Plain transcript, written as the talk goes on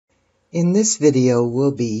In this video,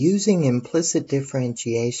 we'll be using implicit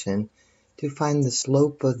differentiation to find the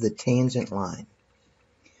slope of the tangent line.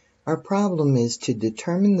 Our problem is to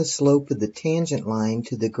determine the slope of the tangent line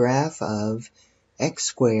to the graph of x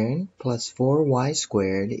squared plus 4y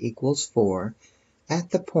squared equals 4 at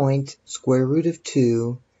the point square root of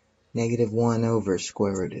 2, negative 1 over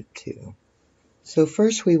square root of 2. So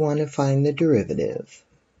first we want to find the derivative.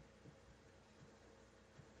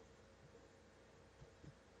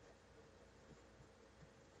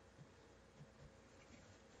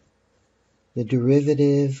 The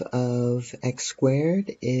derivative of x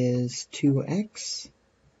squared is 2x,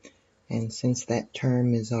 and since that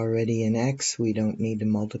term is already in x, we don't need to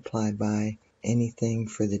multiply by anything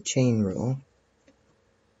for the chain rule.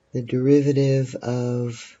 The derivative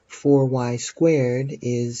of 4y squared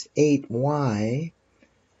is 8y,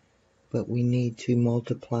 but we need to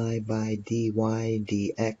multiply by dy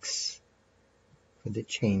dx for the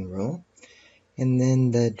chain rule, and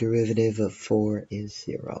then the derivative of 4 is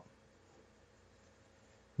 0.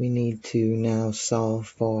 We need to now solve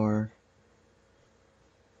for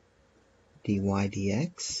dy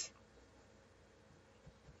dx.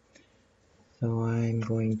 So I'm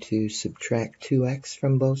going to subtract 2x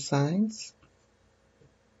from both sides.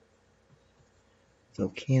 So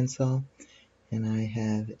cancel, and I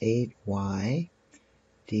have 8y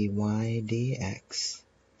dy dx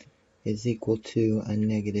is equal to a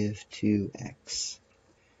negative 2x.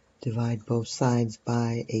 Divide both sides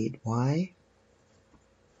by 8y.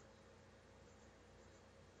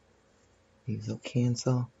 These will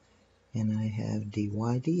cancel, and I have dy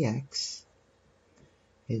dx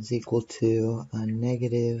is equal to a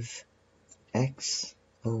negative x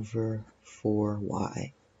over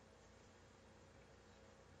 4y.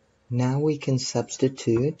 Now we can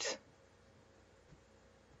substitute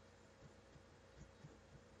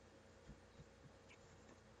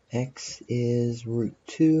x is root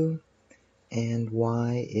 2 and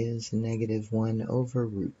y is negative 1 over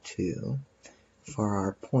root 2 for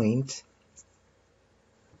our point.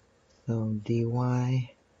 So dy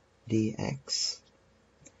dx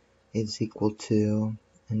is equal to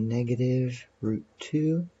a negative root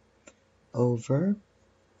 2 over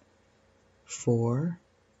 4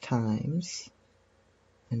 times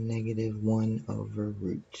a negative 1 over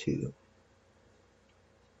root 2.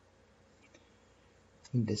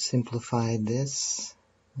 To simplify this,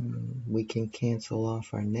 we can cancel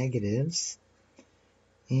off our negatives,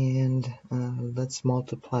 and let's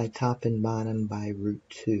multiply top and bottom by root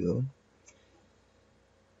 2.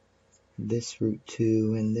 This root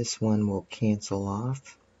 2 and this one will cancel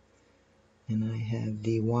off, and I have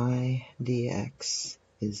dy dx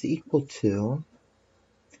is equal to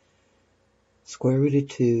square root of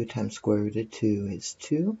 2 times square root of 2 is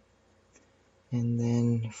 2, and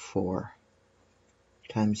then 4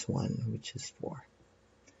 times 1, which is 4.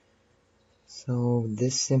 So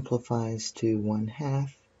this simplifies to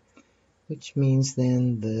 1/2, which means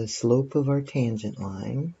then the slope of our tangent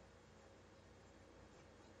line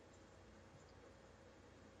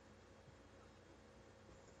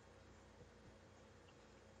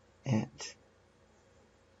at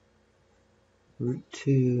root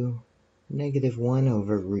 2 negative 1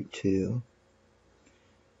 over root 2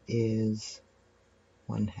 is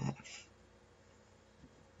 1/2.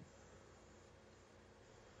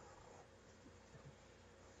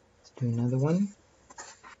 Let's do another one.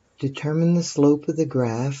 Determine the slope of the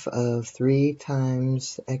graph of 3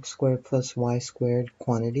 times x squared plus y squared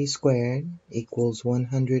quantity squared equals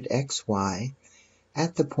 100xy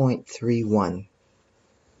at the point 3, 1.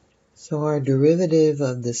 So our derivative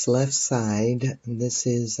of this left side, this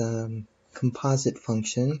is a composite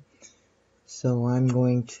function. So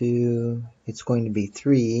it's going to be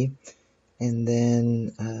 3, and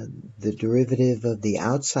then the derivative of the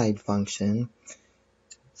outside function,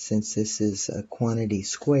 since this is a quantity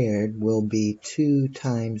squared, will be 2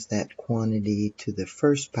 times that quantity to the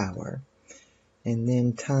first power, and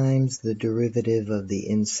then times the derivative of the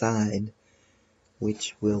inside,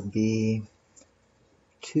 which will be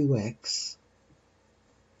 2x,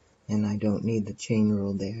 and I don't need the chain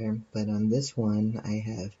rule there, but on this one I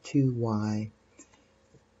have 2y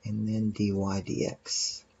and then dy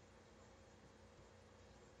dx.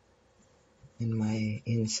 And my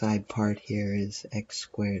inside part here is x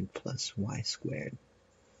squared plus y squared.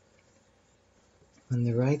 On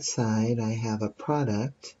the right side I have a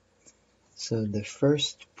product, so the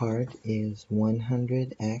first part is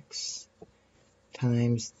 100x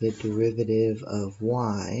times the derivative of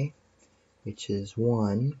y, which is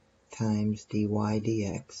 1 times dy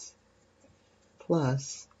dx,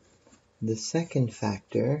 plus the second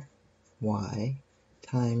factor, y,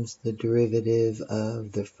 times the derivative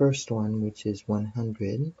of the first one, which is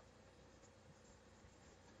 100.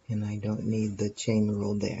 And I don't need the chain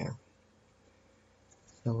rule there.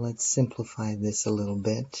 So let's simplify this a little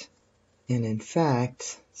bit. And in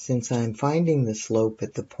fact, since I'm finding the slope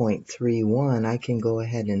at the point 3, 1, I can go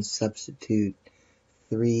ahead and substitute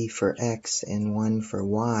 3 for x and 1 for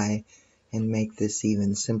y and make this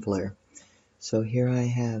even simpler. So here I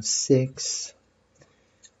have 6.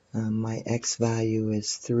 My x value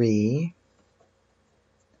is 3.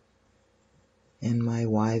 And my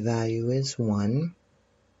y value is 1.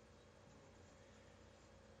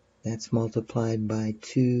 That's multiplied by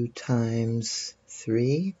 2 times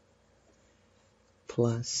 3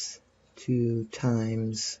 plus 2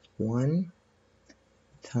 times 1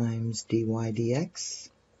 times dy dx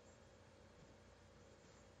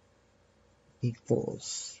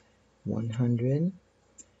equals 100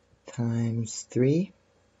 times 3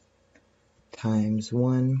 times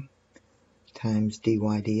 1 times dy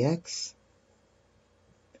dx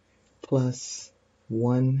plus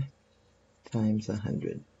 1 times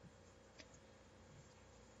 100.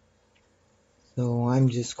 So I'm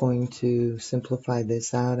just going to simplify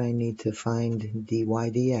this out. I need to find dy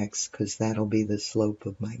dx because that'll be the slope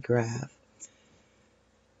of my graph.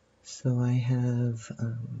 So I have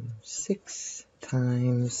 6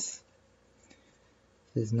 times,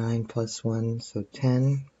 this is 9 plus 1, so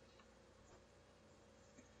 10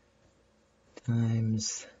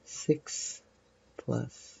 times 6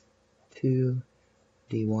 plus 2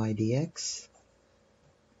 dy dx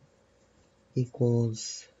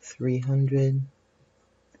equals 300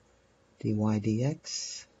 dy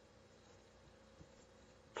dx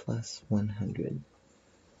plus 100.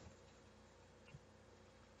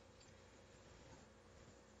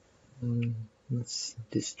 Let's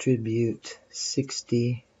distribute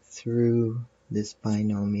 60 through this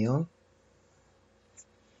binomial.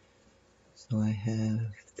 So I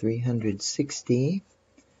have 360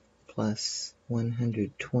 plus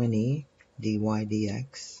 120 dy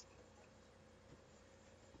dx.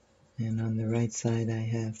 And on the right side I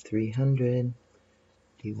have 300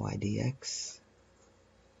 dy dx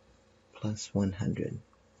plus 100.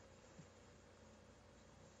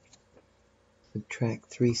 Subtract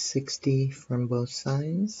 360 from both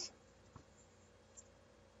sides.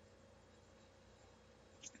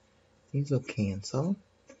 These will cancel.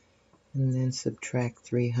 And then subtract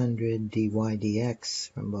 300 dy dx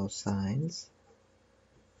from both sides.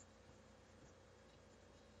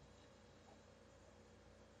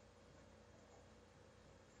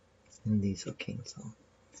 And these will cancel.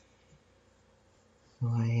 So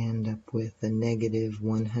I end up with a negative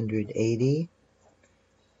 180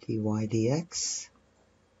 dy dx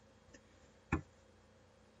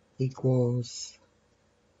equals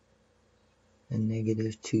a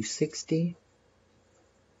negative 260.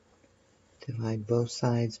 Divide both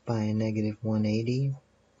sides by a negative 180.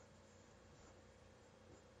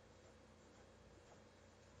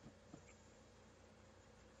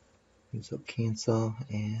 These will cancel,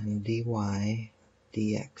 and dy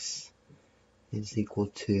dx is equal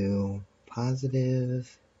to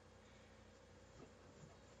positive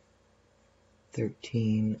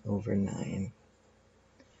 13/9.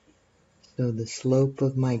 So the slope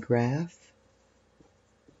of my graph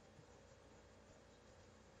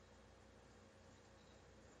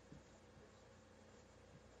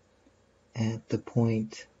at the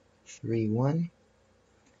point 3, 1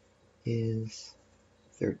 is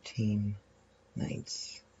 13/9.